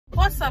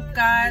What's up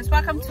guys,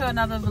 welcome to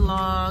another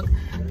vlog.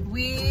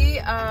 We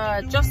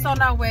are just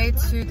on our way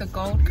to the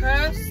Gold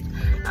Coast.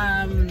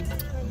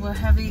 We're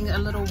having a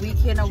little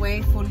weekend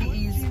away for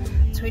Lii'S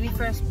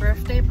 21st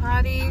birthday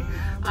party.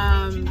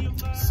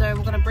 So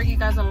we're gonna bring you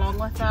guys along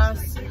with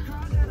us.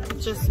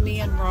 Just me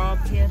and Rob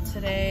here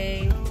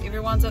today.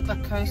 Everyone's at the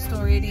coast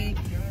already.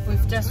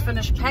 We've just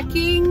finished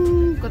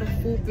packing. Got a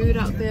full boot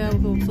out there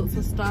with all sorts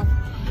of stuff.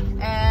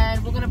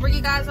 And we're gonna bring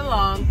you guys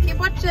along. Keep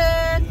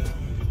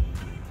watching!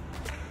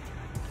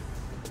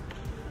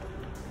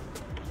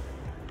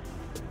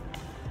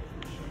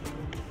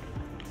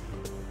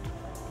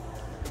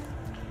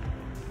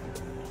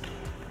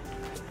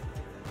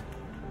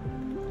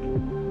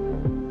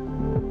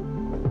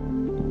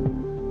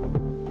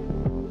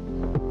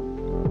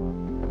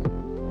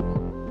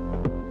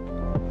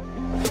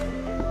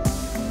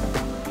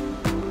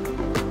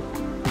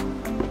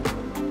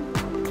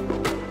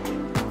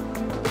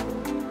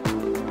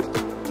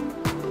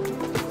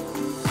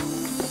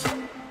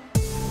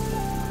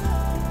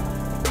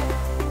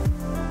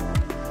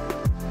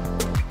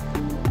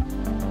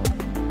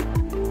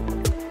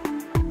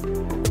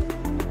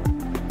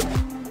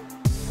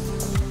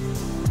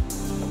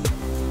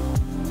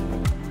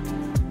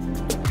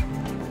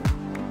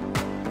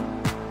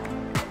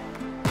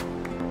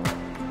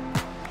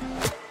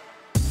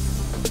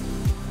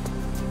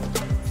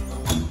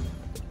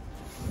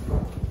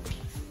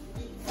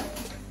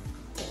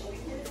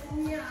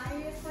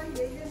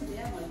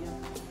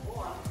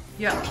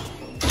 Ja.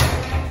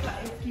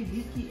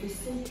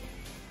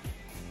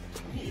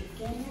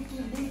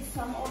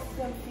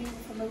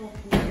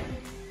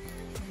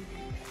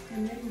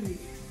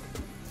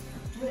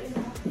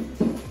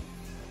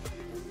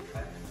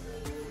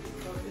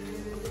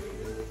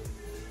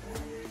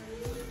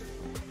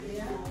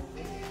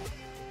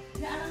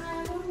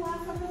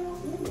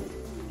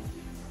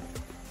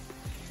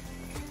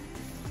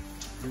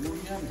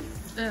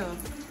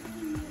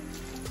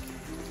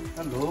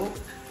 Hallo.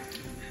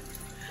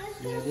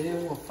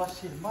 Vedere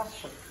fácil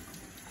massa.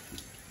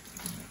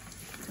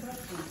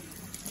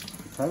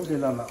 Tahu dia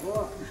lah nak.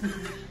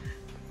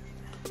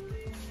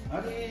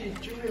 Ari,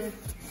 cuba.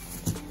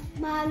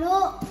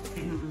 Malu.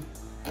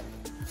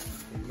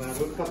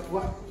 Baru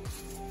kapwa.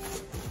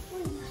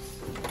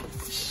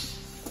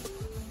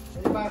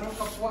 Baru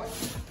kapwa.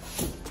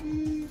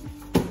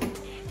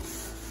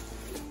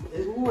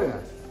 Uya.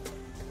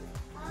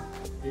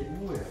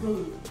 Uya.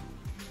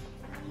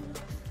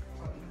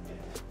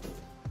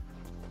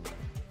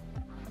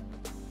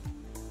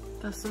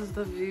 This is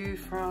the view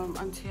from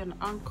Auntie and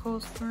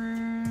Uncle's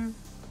room.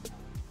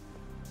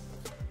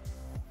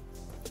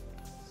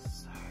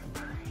 So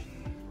pretty.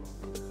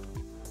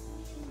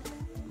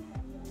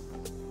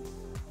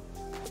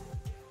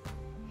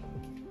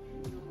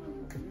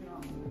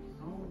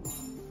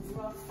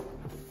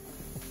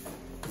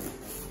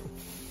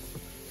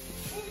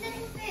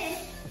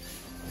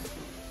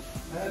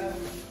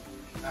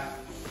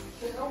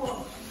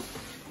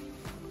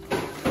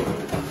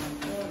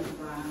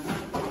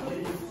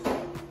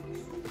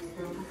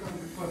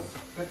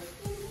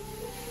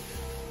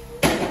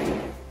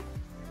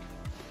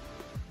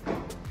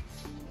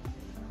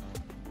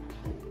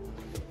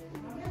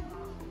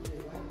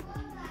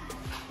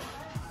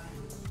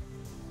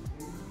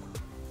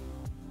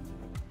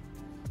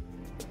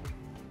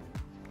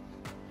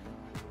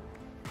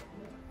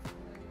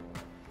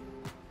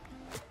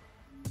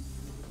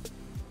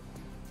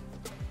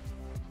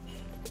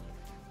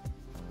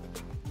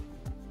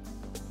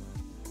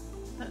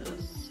 That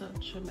is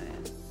such a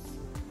mess.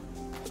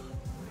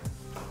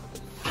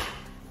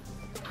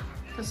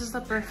 This is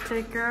the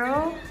birthday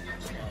girl.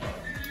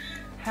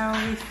 How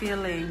are we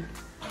feeling?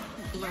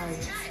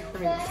 Right.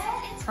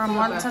 From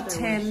 1 to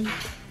 10,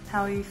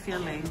 how are you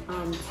feeling?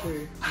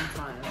 2. I'm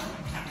tired.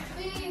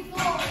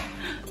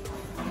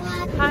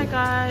 Hi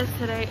guys,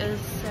 today is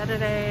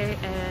Saturday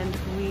and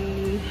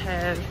we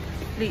have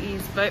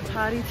Lii'S boat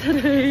party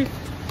today.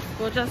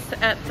 We're just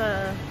at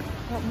the,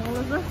 what mall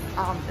is this?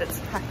 It's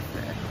Pack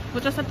Fair.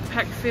 We're just at the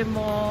Pack Fair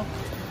Mall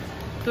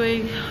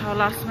doing our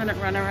last minute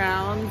run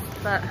arounds,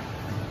 but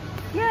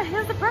yeah,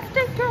 here's the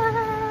birthday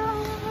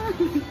girl!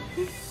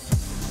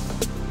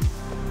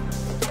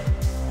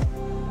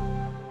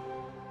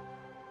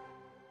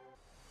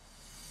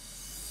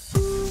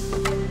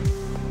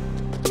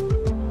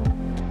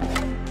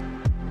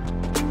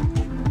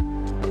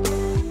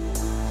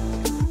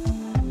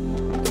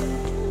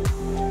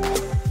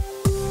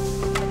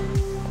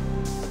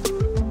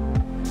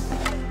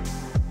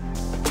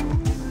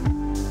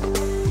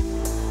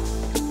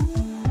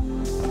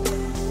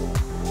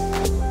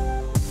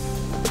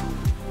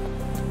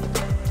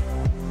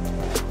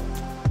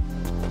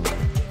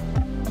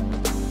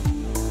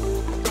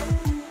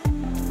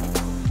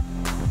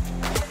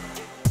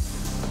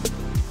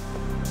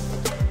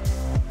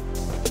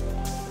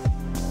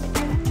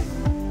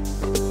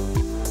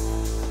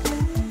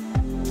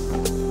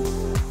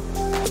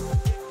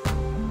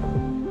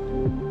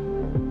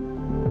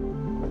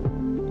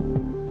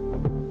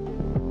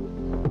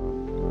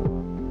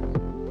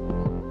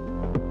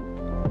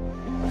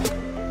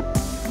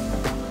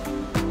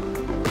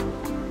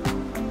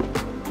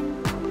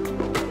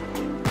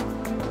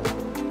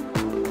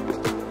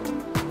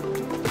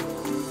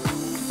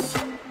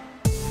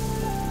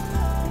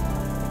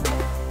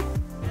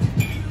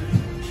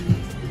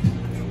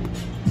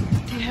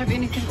 have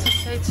anything to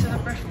say to the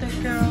birthday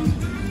girl?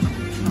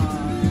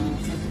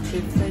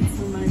 Big thanks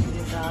to my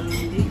dear darling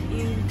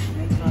Lii'S.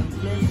 May God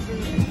bless you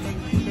and thank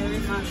you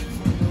very much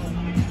for your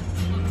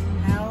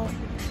help.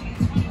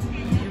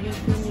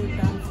 Everything you've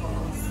done for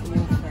us,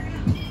 your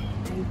family.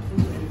 Thank you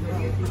and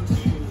God bless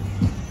you.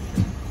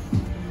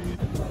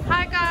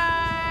 Hi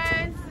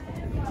guys!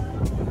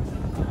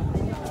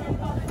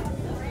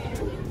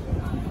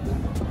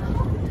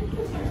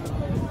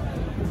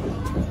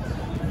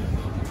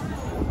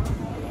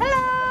 Hello!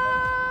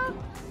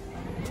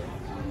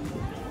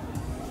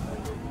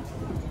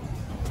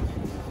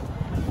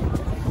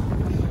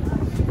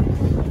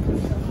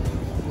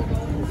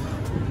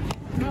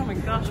 Oh my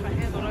gosh, my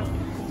hair's all over.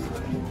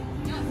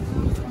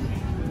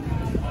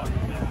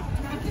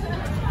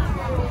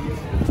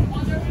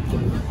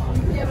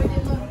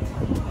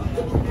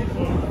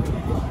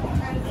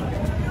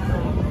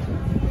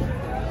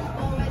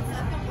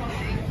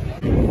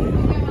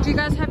 Do you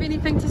guys have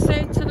anything to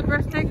say to the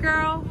birthday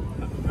girl?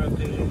 Oh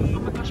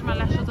my gosh, my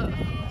lashes are...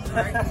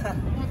 Sorry. Oh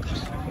my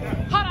gosh.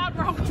 Hold on,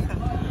 bro.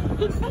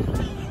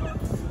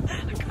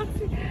 I can't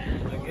see.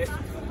 Okay.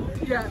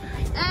 Yeah.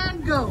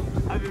 And go.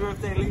 Happy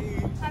birthday, Lee.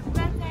 Happy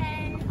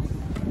birthday.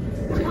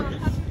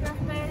 Happy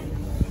birthday.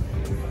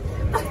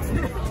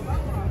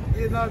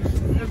 You're not a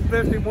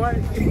birthday boy.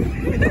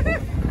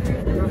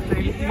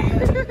 Birthday, Lee.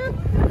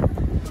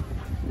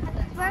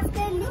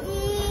 Birthday,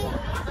 Lii'S.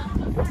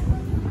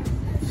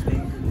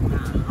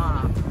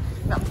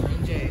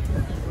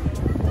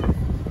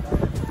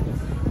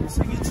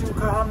 생일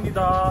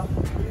축하합니다.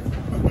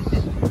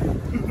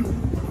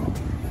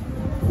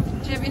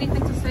 Do you have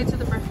anything to say to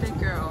the birthday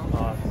girl?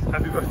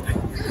 Happy birthday.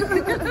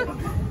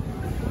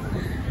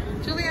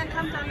 Julia,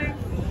 come darling.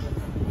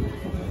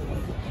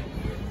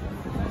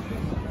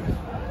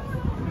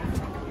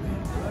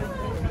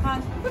 Hi.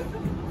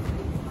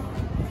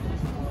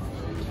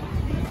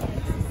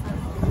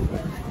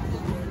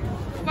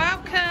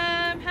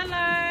 Welcome.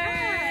 Hello.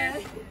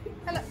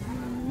 Hello.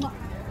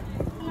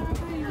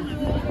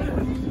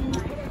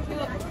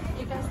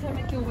 You guys can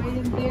make your way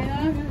in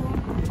there.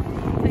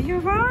 Are you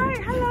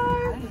right?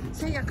 Hello.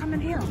 So you're coming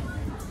here.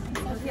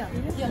 Oh, yeah.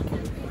 Yeah.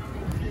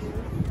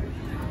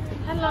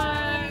 Hello.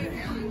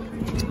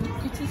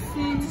 Good to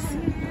see you.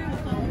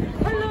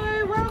 Hello.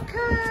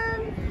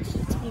 Welcome.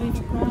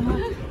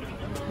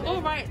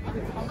 All right.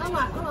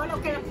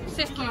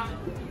 Seki.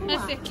 No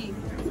Seki.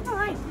 All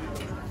right.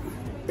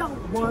 Don't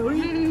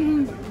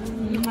worry.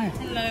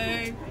 Hello.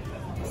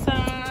 So.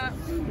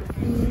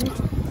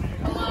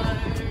 Hello.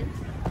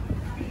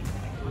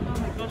 Oh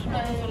my gosh, my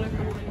hair's all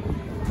over.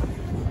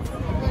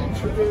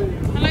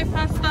 Hello,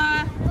 Pastor.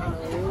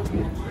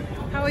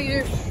 How are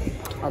you?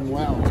 I'm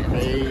well.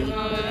 Hey.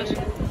 Good.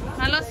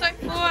 Hello,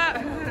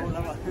 Sophia.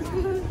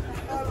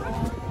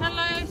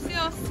 Hello,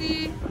 Siosi.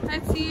 Hi,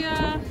 Tia.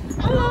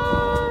 Hello.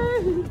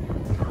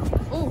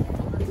 Oh.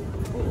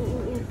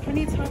 Can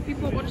you tell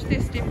people watch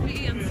their step,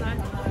 please, inside?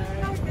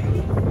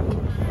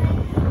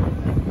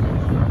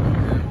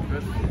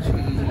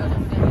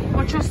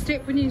 Watch your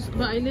step when you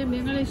baile.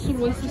 Mengale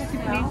sulwai sisi,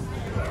 please.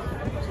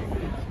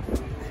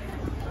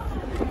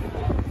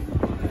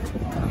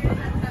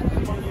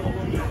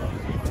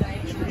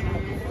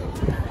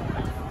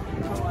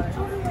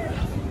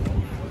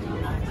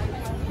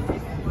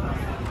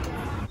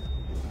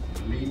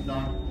 Lean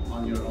not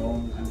on your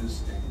own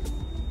understanding.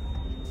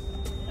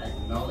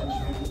 Acknowledge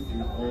him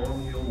in all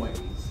your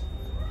ways,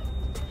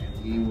 and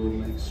he will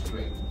make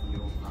straight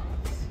your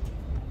paths.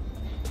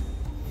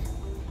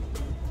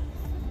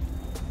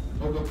 The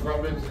book of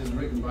Proverbs is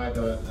written by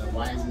the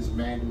wisest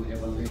man who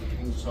ever lived,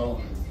 King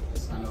Solomon, the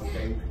son of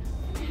David,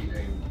 King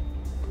David.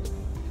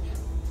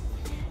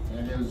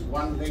 And there was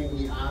one thing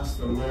he asked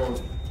the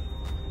Lord,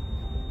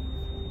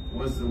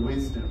 was the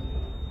wisdom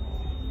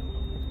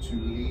to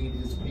lead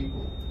his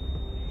people.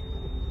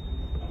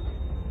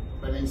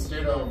 But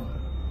instead of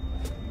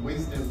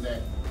wisdom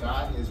that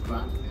God has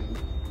granted him,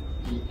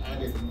 he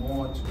added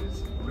more to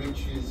his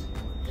riches,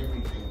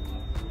 everything.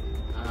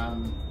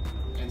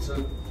 And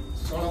so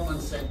Solomon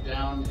sat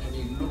down and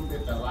he looked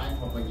at the life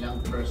of a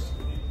young person.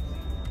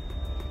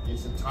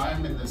 It's a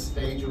time in the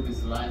stage of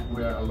his life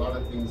where a lot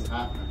of things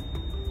happen.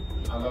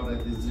 A lot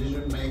of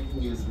decision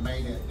making is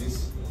made at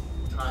this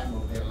time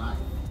of their life.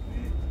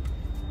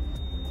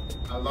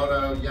 A lot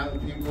of young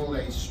people,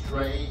 they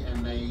stray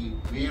and they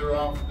veer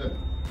off their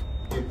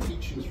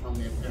teachings from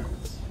their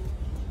parents.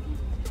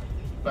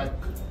 But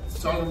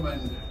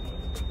Solomon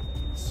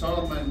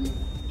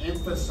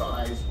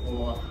emphasized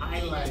or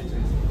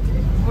highlighted.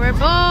 We're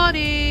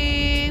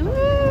boarding.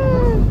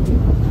 Woo!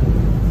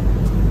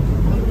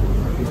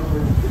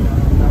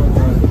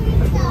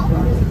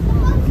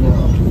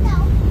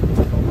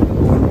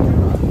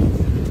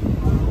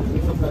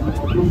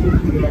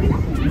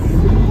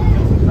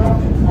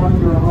 On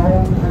your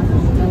own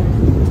understanding.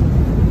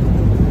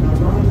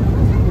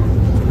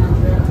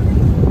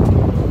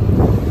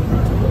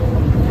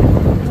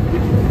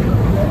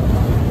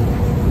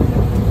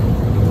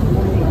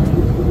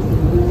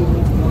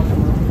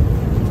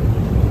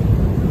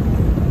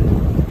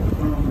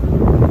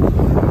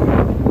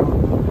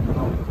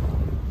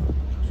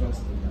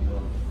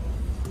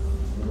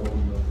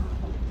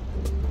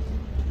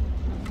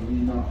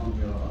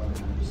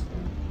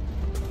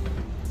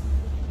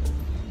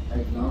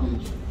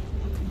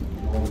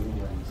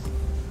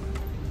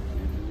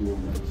 you will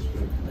make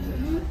straight for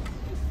them.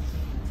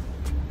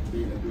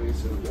 May the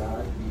grace of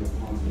God be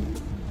upon you.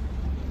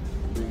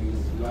 May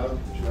his love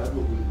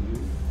travel with you.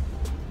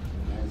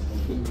 As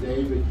King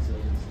David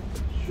says,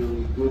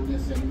 surely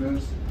goodness and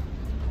mercy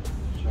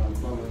shall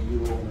follow you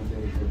all the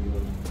days of your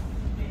life.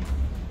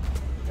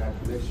 God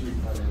bless you,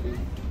 Hallelujah.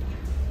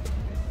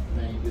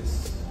 May this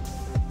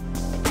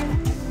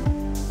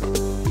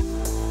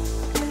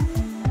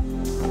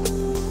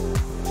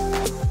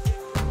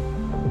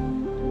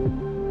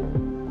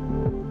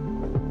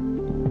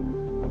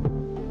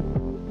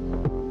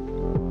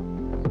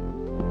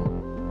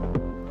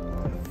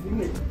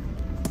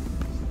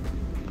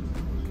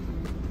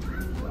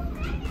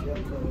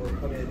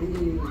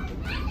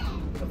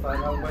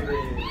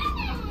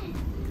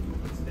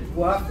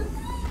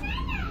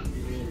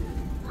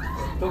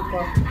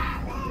topa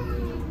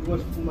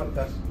duas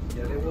fumatas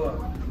ya lewa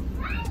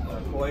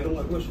ko ai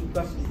longa duas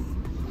fumatas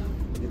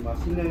de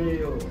masina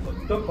e o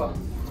topa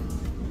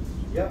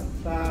ya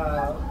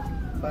ta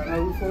na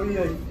foi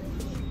ai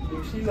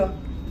sila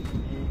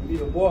e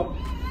miro boa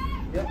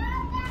ya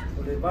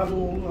o le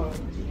valo unha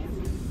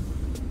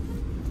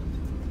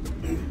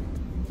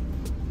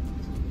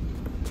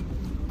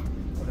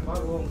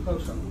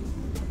causa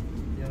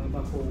ya ma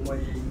ko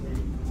mai ni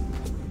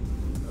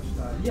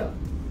hasta ya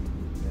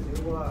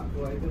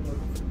Gua itu mau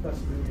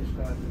ini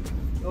sekali.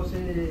 Yo se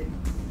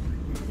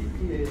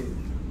ini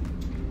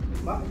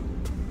mak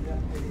ya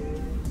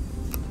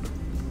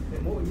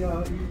mau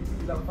ya di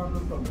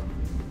lapangan apa?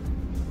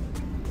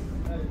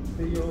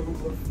 Dia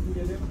rumah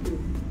dia tu.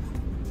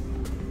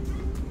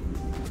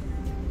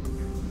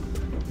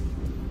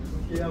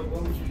 Ya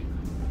vamos.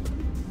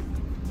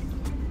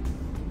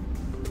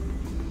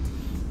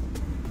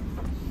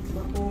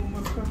 Aku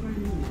makan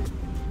ini.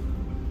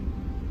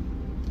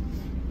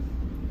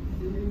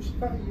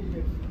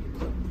 Sekali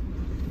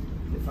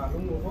de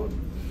falam no rodo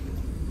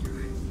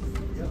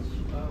yes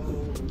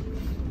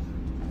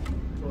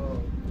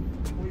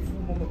foi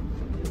fumo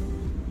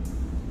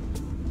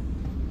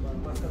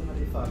makan na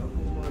de falam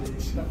como de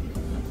sekali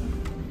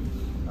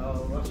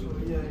acho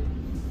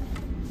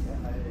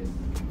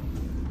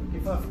que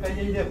faz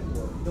kaya ile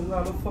po dong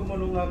alo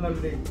famalunga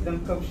ngalde dang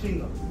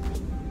kausinga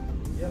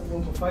ya mo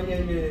faya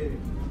ile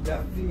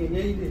da tinga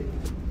ile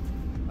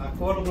a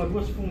colo na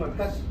duas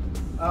fumatas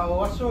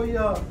o aso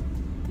ia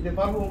i le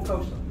paru o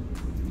causa.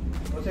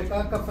 O se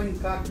ka whain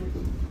kāki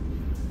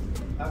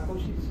a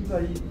kausi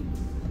sila i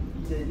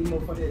le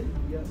limo whare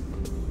ia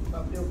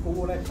papeo ko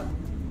ora sa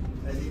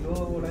e lino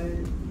ora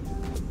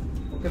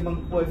o ke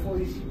mangpoe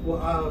foi si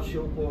kua a o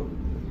sio koro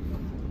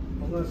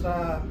o nga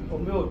sa o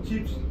meo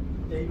chips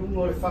e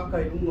ilungo le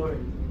whaka ilungo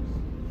le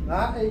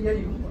na e ia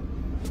ilungo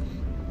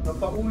na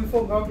pa ui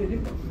fo ngau le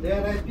limba le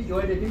ara e pi o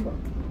e le limba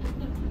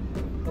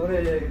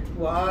ore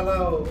kua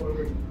ala o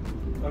le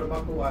para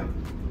makuai,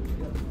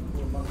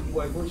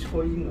 makuai pun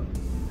sekolah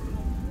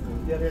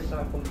dia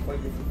rasa kompai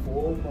itu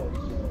fomo,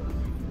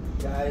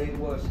 jai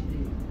was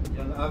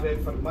yang abe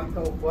farmak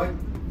kau kuai,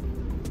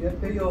 dia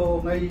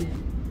peyo ngai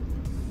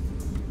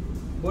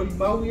bori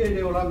mau ia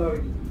le orang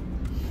lagi,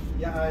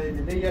 ya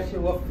dia si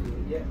wafi,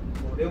 ya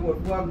oleh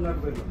buat nak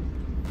bela,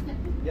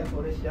 ya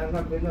oleh siang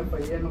nak bela,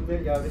 payah nak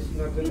bela, ya oleh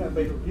siang nak bela,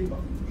 bela lima,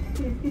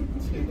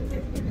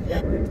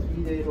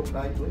 ini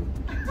lokai tu.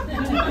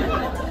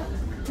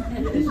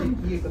 Esse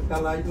aqui que está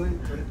lá,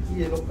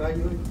 aqui é local,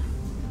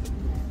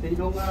 tem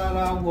não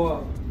há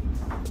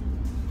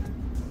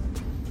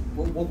o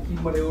que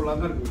mareu lá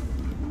na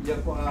já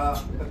com a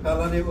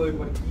cala de oi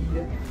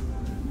marquia,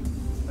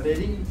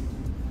 ready,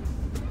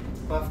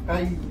 para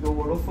ficar do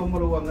lofa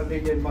marou na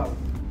lei mal,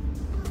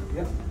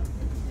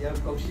 já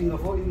kau singa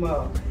foi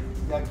mal,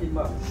 já que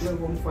mal, já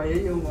vamos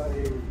fazer uma,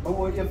 vamos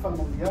olhar para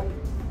mundial,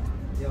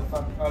 já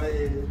para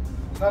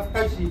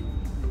ficar assim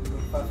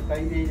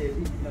pakai dia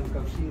nang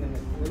kausingan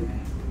aku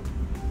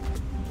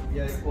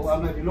ya ko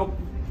anga dilok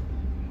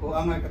ko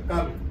anga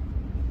kakal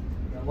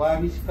ya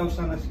wangi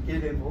kausana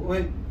sikele mo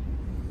oi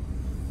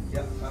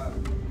ya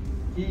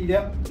ki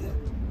dia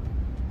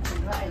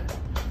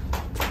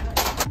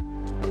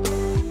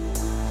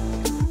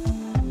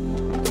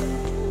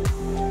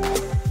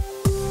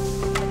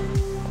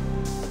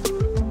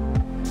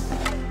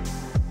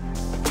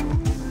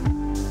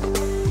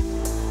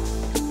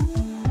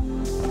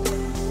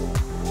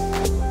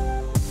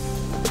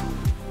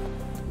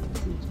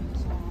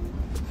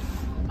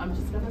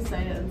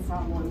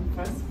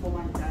first for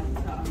my dad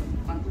to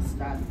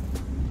understand,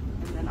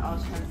 and then I'll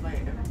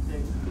translate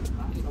everything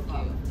after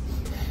that.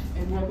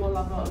 And when we'll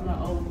have on the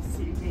own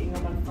seat meeting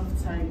on the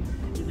first time,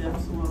 you know,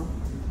 so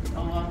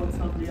I will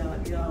tell you,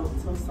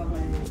 tell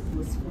someone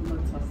was from the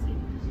Tassie.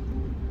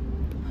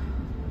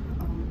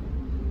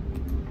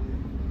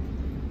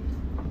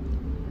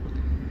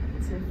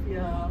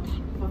 Tifia,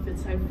 perfect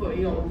time for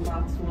your own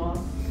matua.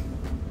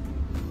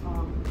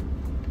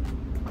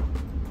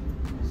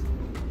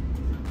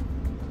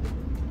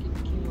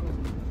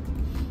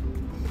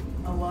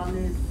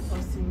 Awane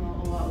tosima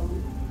o au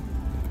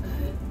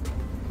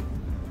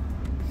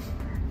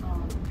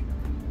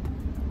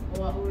o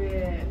au e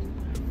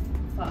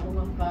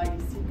whaonga pai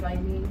si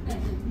kaini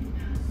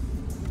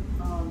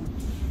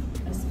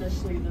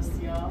especially this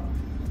year.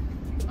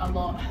 A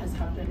lot has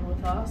happened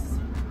with us,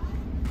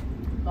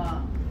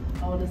 but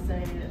I want to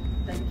say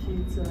thank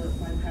you to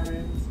my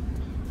parents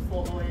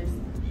for always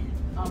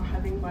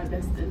having my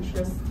best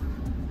interest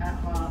at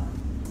heart.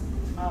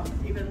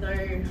 Even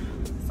though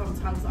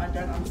sometimes I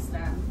don't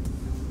understand,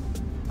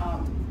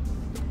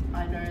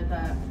 I know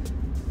that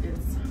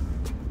it's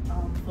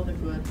for the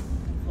good,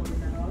 for the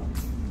better.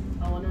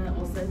 I want to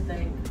also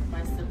thank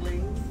my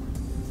siblings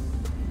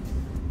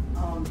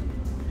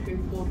who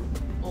pulled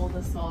all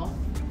this off.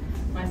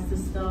 My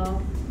sister,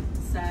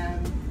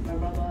 Sam, my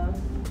brother,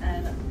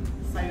 and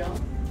Sayo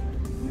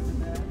over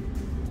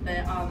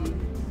there.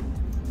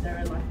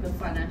 They're like the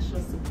financial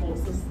support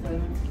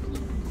system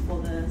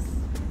for this.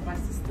 My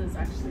sister's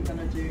actually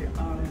gonna do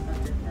a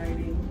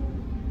decorating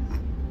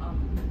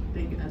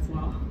thing as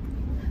well.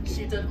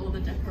 She did all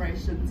the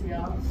decorations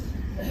here.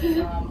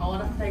 I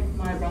want to thank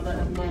my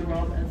brother-in-law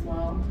Rob as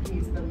well.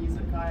 He's the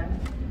music guy.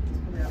 He's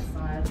probably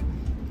outside.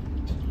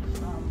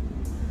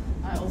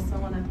 I also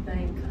want to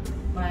thank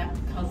my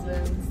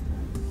cousins,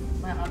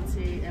 my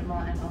auntie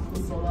Emma and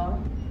Uncle Sola.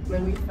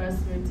 When we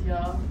first moved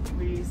here,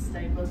 we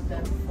stayed with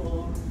them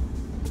for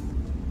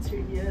 2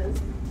 years.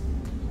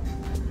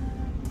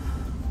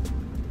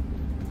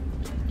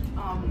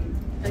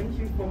 Thank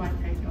you for my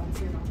cake,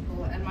 auntie and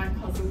uncle, and my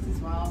cousins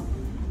as well.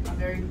 I'm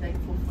very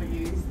thankful for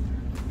you.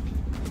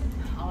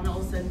 I want to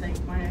also thank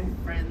my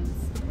friends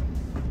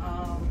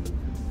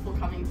for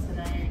coming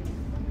today.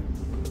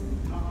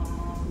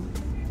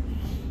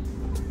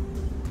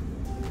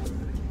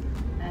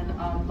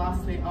 And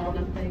lastly, I want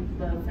to thank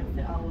the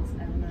 50 Hours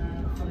and the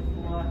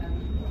Kalipua and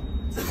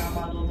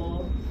Tigama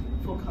Lolo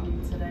for coming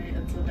today.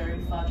 It's a very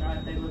far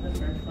drive. They live in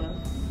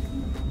Redcliffe,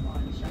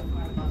 in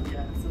Shanghai, but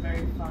yeah, it's a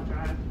very far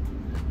drive.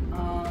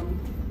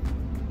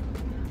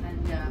 And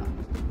yeah.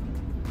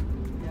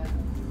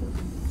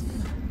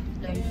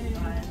 Thank you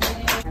guys.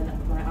 And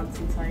my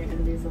auntie Tai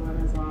in New Zealand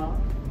as well,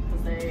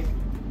 because they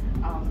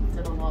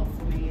did a lot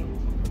for me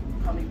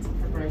coming to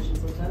preparations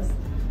with this.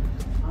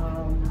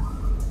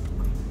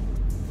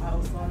 I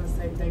also want to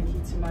say thank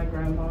you to my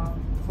grandma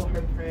for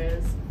her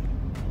prayers,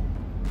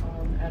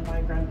 and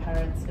my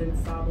grandparents in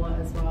Sabla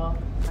as well.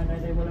 I know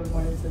they would have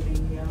wanted to be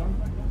here,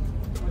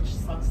 which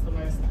sucks the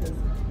most because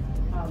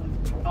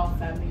our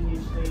family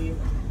usually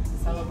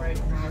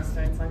celebrate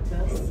milestones like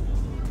this.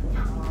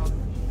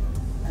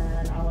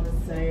 And I want to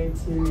say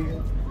to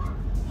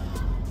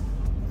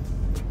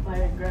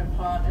my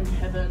grandpa in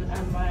heaven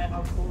and my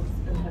uncles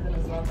in heaven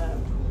as well that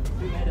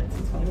we made it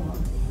to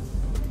 21.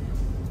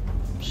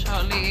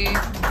 Charlie.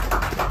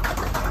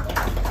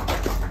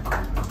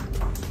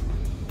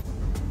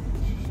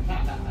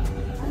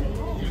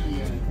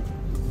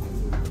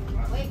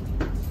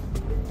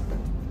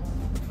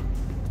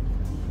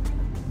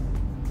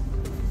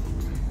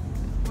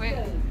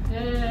 Wait.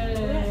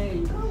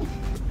 Hey.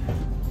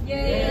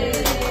 Yay.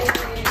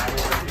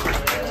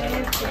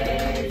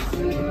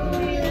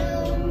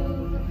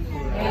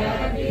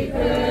 Happy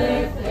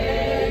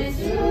birthday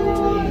to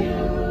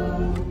you.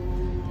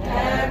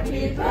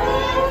 Happy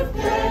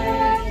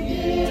birthday,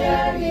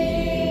 dear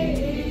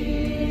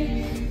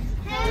Lii'S.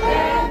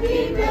 Happy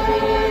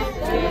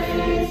birthday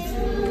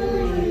to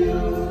you.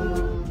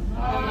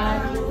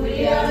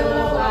 Hallelujah,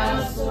 lo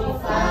aso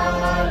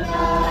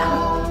fana.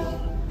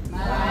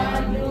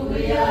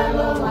 Hallelujah,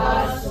 lo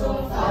aso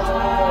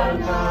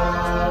fana.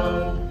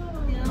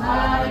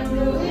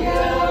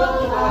 Hallelujah, lo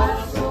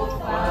aso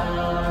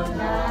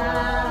fana.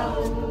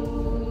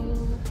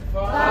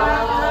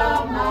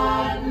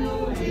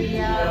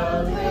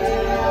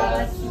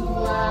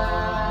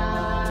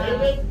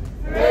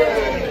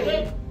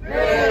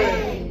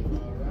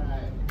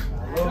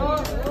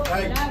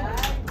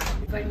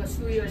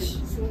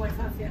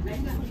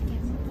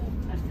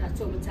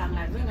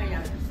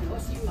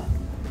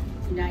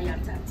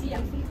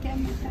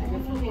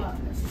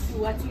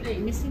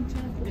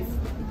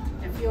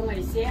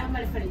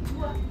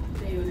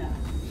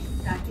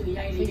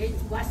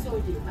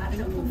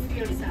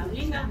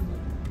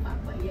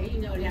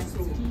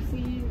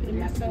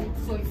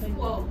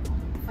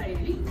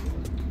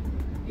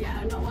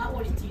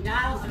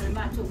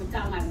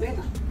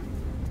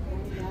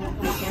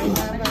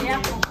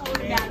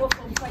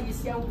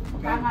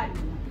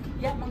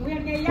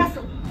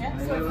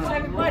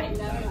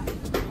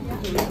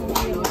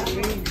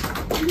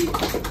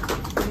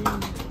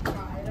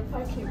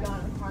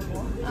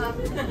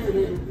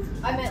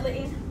 I met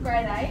Lii'S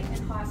grade 8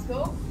 in high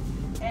school,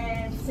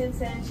 and since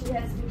then she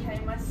has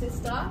become my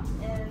sister,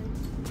 and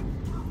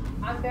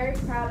I'm very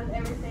proud of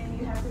everything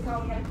you have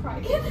become. I'm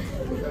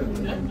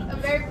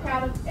very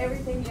proud of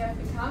everything you have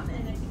become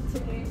and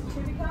continue to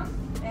become,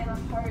 and I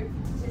hope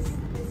this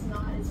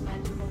night is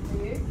magical for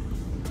you.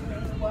 You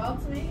mean the world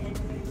to me, and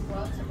you mean the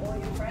world to all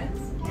your friends,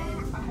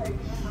 and I hope you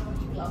know how much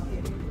we love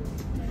you.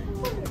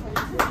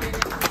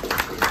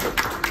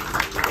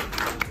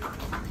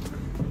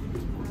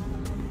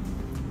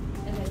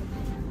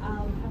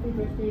 Happy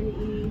birthday,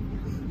 Lii'S.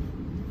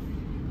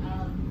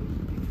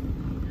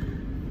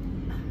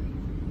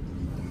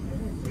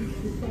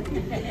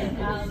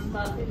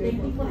 But thank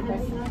you for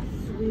having us.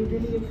 We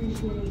really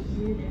appreciate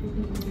you and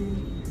everything you do.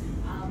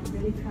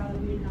 Really proud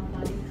of you and how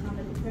far you've come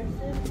as a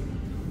person.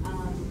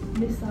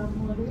 Miss our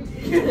model.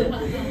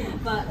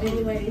 But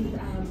anyways,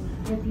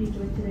 hope you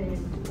enjoyed today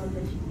and God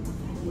bless you.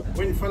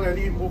 When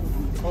Falali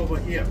moved over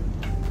here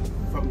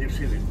from New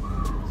Zealand,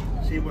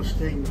 she was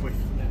staying with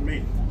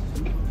me.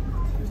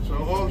 So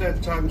all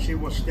that time she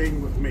was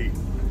staying with me.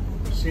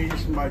 She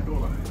is my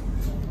daughter.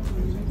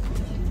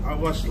 I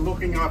was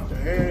looking after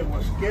her,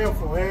 was care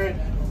for her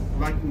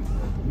like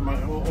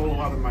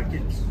all other my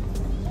kids.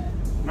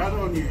 Not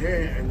only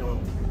her and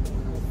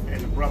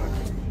the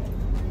brothers.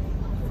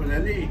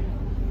 Falali,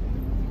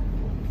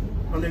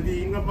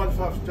 inga man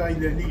whaftai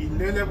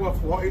lele wa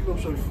fua ilo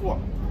soi fua.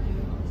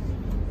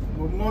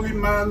 Moli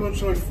mano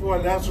soi fua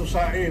laso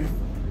sa e,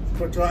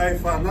 kota e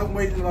whanau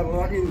mai la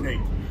rangi nei.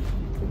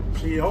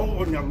 Si ho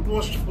o nia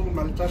luas fu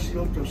maltasi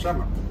o te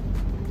sanga.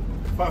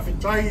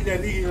 Whawhitai le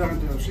li ilang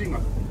te singa.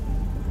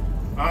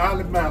 A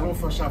ale mea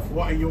rofa sa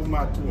fua i o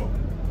mātua.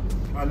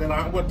 A le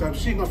la ua tau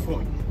singa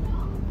fui.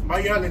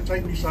 Mai ale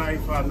taimi sa e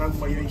whanau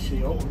mai e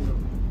si o.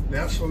 Le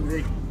aso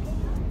nei.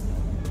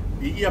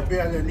 I ia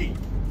pea le li.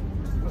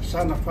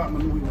 Sana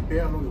whamanui na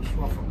pea lo no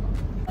swafa.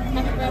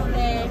 Happy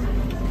birthday.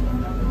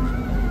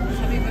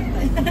 Happy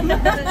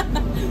birthday.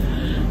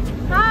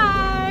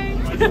 Hi.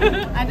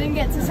 I didn't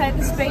get to say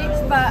the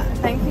speech, but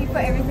thank you for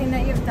everything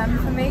that you've done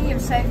for me.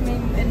 You've saved me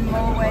in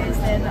more ways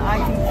than I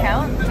can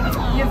count.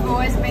 You've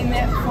always been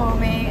there for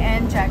me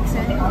and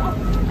Jackson.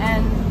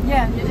 And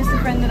yeah, you're just a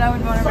friend that I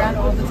would want around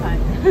all the time.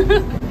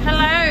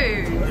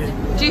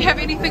 Hello. Do you have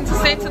anything to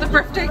say to the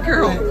birthday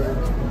girl?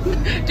 Do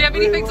you have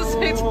anything to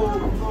say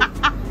to...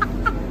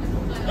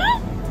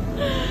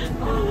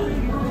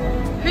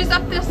 Who's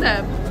up there,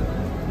 Sam?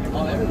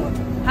 Oh, everyone.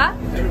 Huh?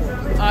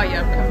 Everyone. Oh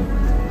yeah, okay.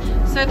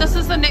 So this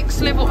is the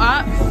next level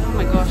up. Oh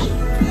my gosh.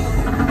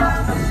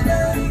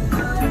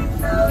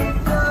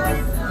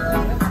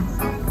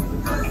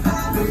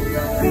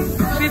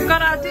 We've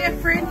got our dear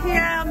friend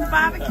here on the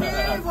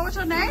barbecue. What was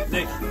your name?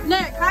 Nick.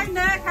 Nick. Hi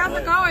Nick, how's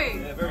it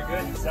going? Yeah, very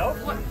good. Yourself?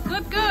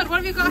 Good, good. What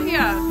have you got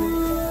here?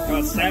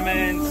 Got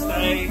salmon,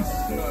 steaks,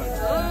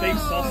 beef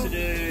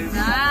sausages,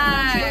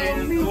 Nice.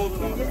 chicken, all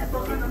sorts.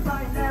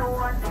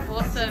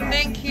 Awesome,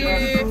 thank you.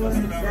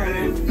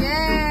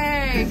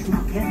 Yay!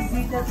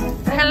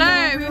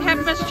 Hello, we have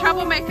Miss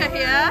Troublemaker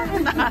here.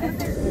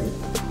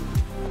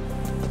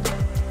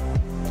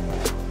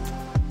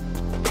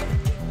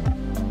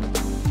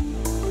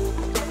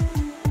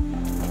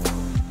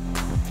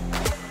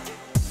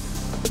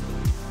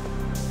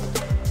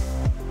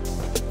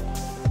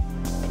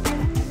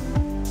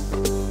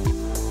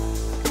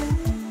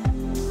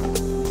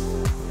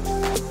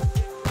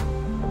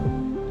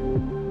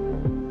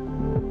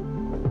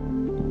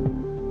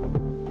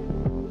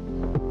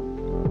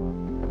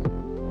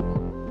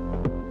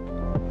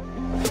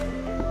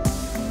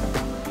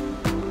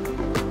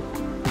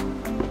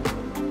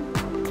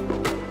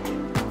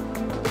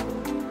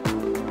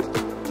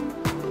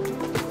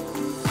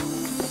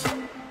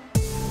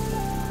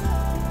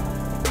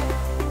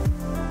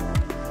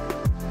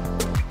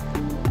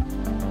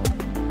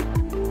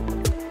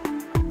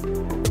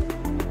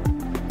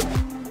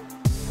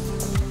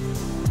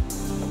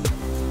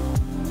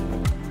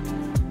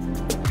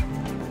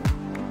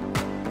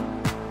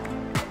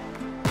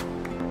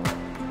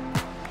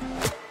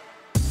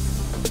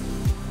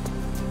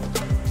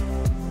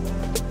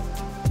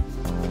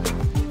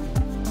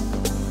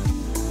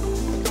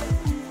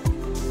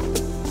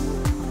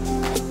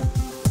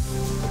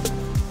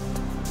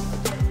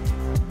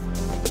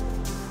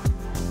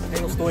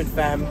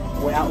 Fam,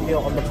 we're out here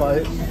on the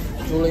boat.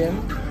 Julian,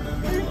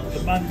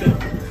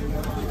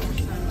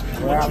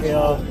 we're out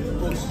here